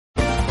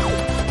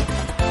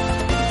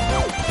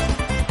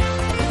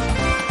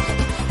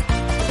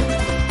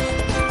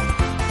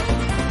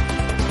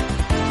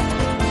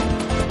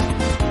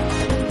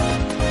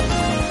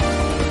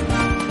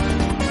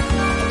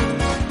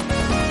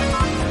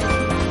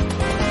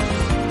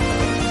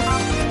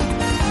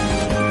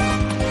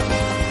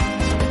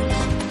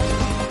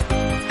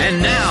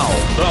And now,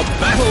 the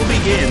battle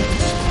begins.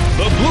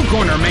 The blue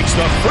corner makes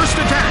the first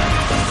attack.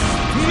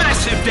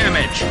 Massive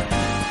damage.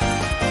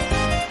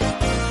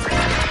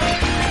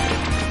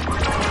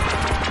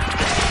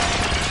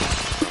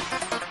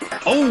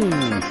 Oh,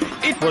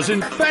 it was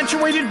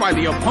infatuated by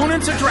the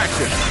opponent's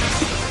attraction.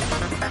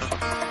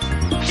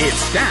 Its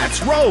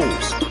stats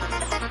rose.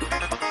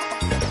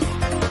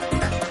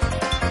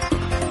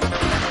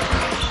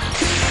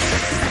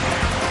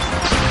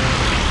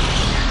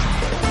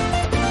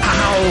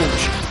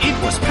 Ouch! It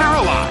was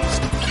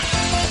paralyzed.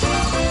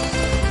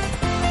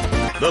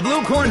 The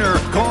blue corner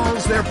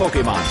calls their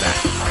Pokemon back.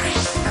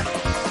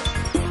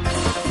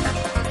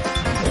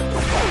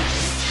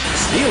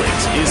 Stile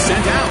is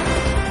sent out.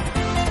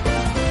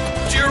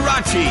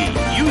 Jirachi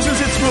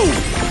uses its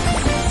move.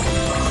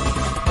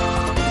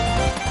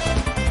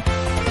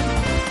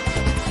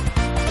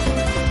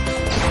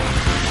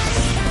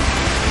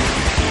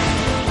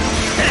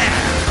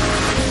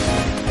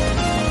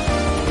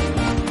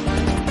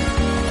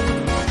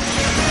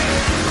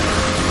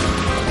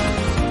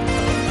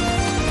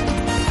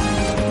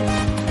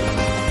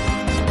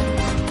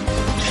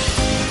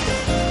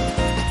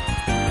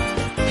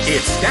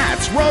 Its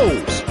stats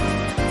rose.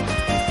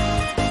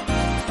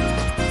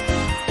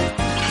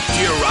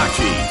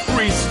 Jirachi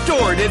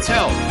restored its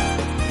health.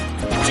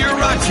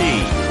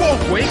 Jirachi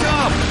won't wake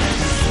up.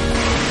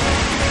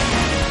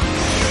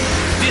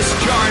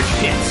 Discharge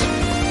hits.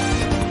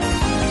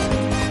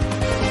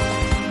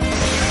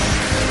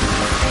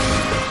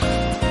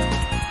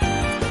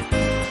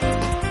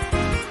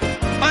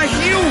 A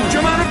huge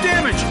amount of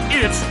damage.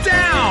 It's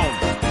down.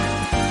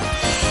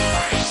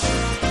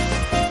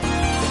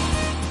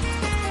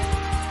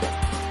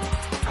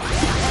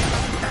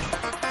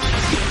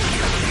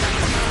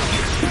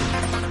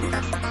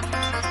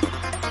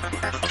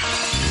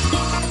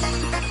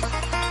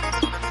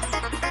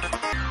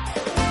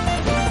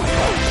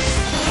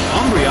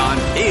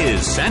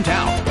 Is sent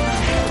out.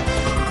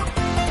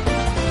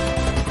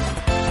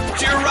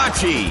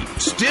 Jirachi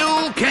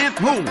still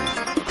can't move.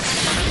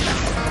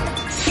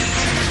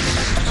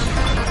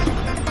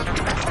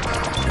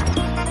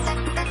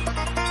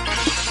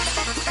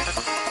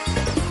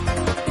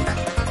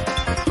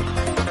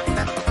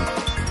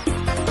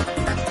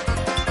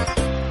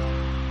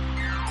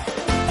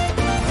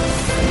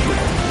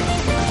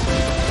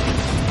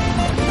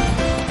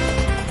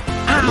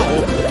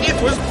 Ow!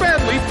 It was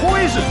badly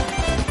poisoned.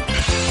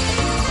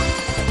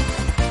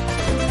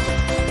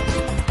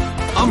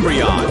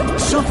 Umbreon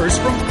suffers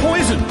from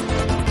poison.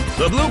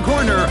 The blue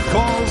corner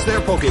calls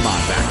their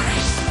Pokemon back.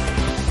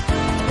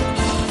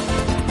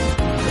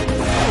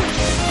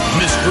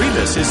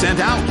 Misdreavus is sent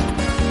out.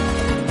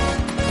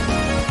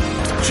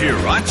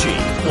 Jirachi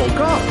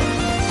woke up.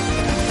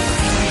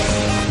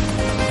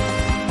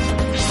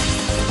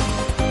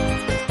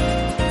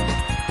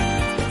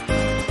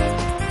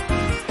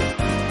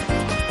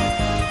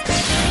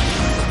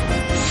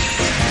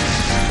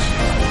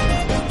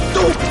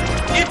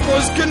 It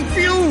was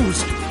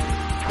confused.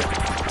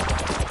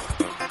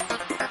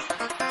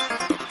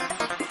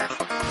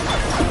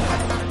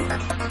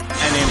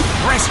 An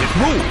impressive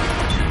move.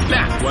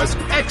 That was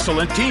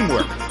excellent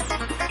teamwork.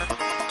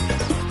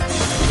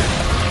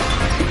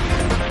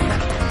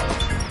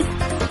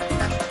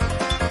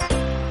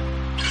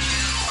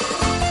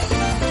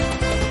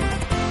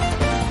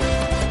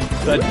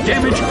 The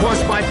damage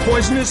caused by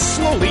poison is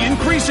slowly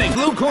increasing.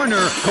 Blue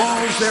corner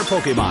calls their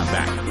Pokemon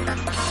back.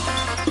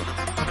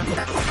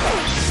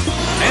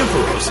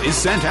 Ampharos is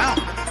sent out.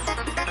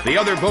 The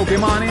other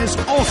Pokemon is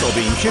also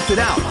being shifted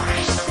out.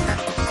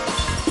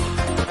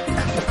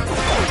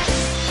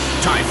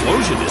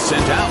 Typhlosion is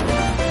sent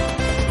out.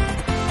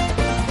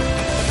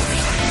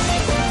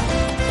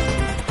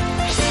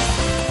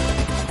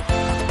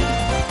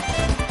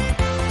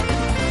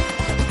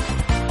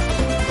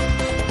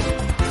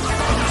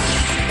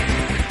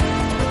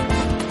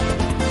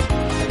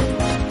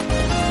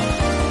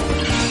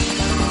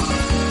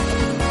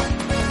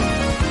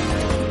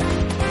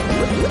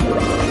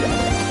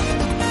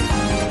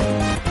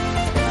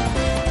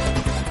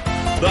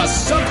 The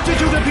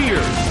substitute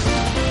appears.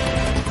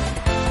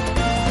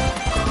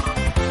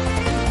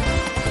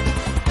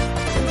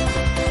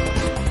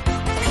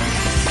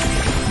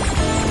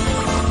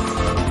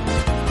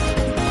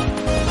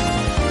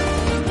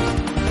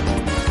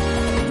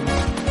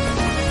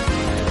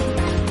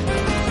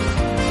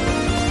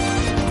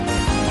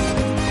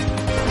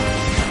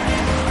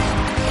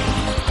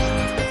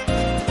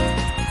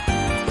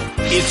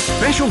 Its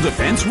special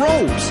defense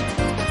rose.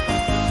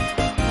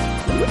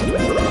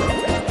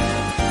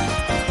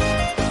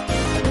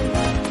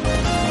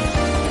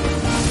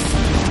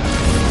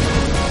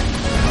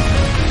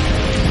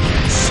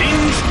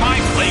 My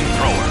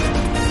flamethrower.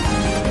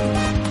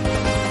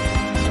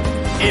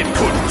 It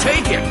couldn't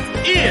take it.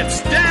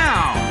 It's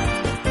down.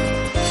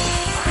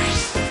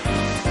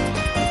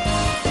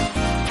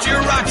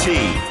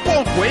 Jirachi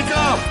won't wake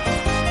up.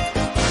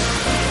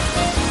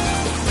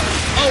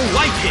 A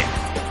light hit.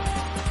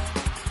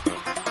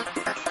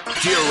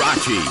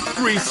 Jirachi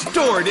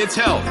restored its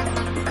health.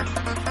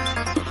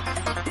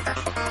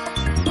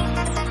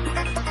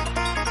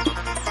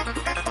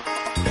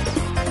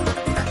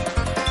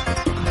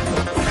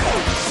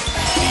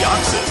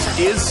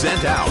 is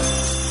sent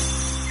out.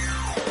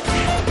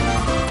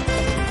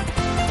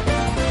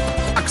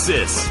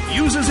 Deoxis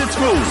uses its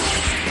move.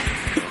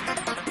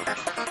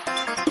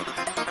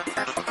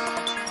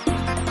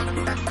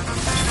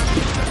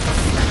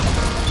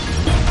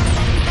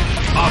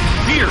 A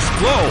fierce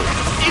blow.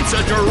 It's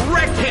a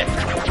direct hit.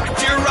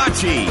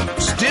 Jirachi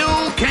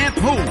still can't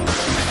move.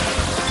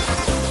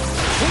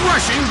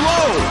 Rushing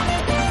blow.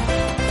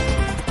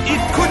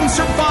 It couldn't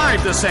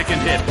survive the second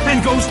hit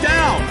and goes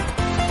down.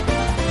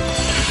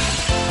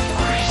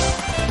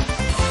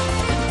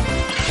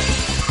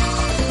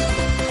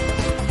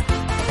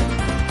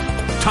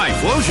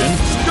 Typhlosion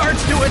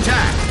starts to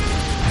attack.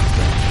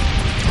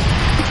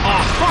 A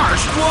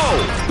harsh blow.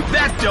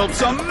 That dealt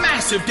some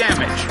massive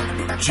damage.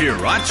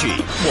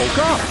 Jirachi woke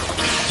up.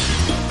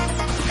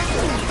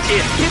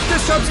 It hit the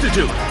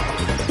substitute.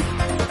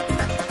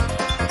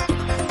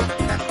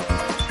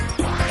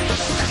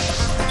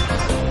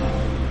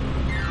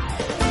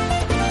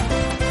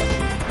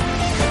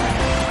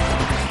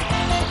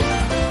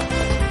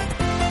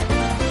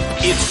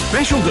 Its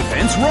special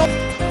defense roll.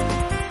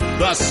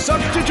 The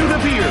substitute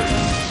appears.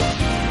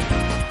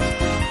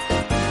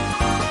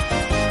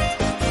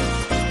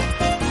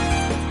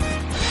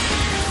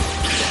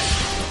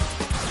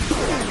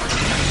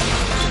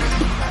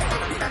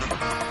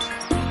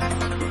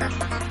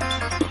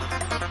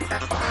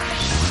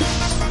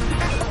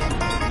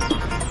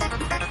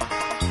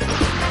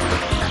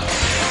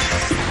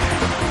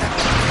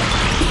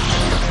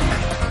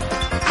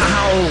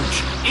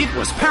 Ouch! It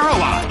was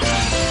paralyzed.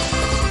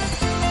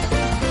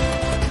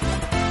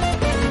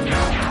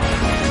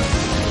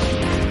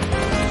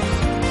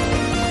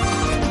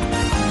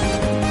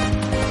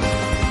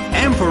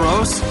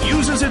 Ampharos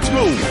uses its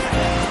move.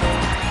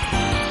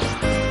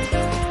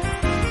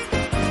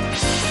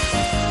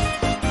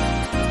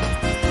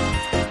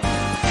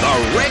 The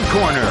red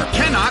corner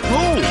cannot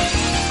move.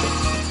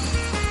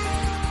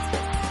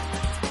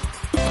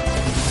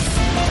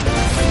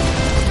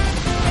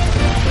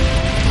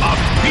 A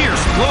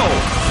fierce blow.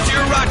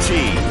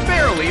 Jirachi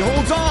barely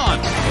holds on.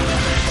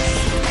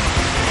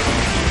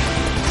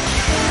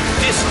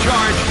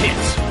 Discharge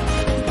hits.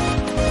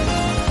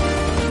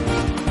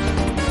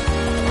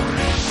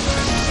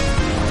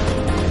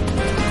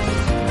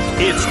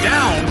 It's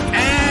down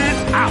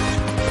and out.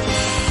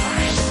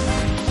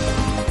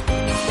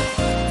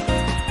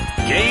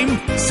 Game,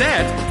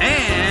 set,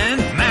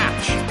 and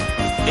match.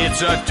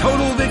 It's a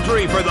total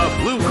victory for the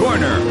blue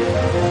corner.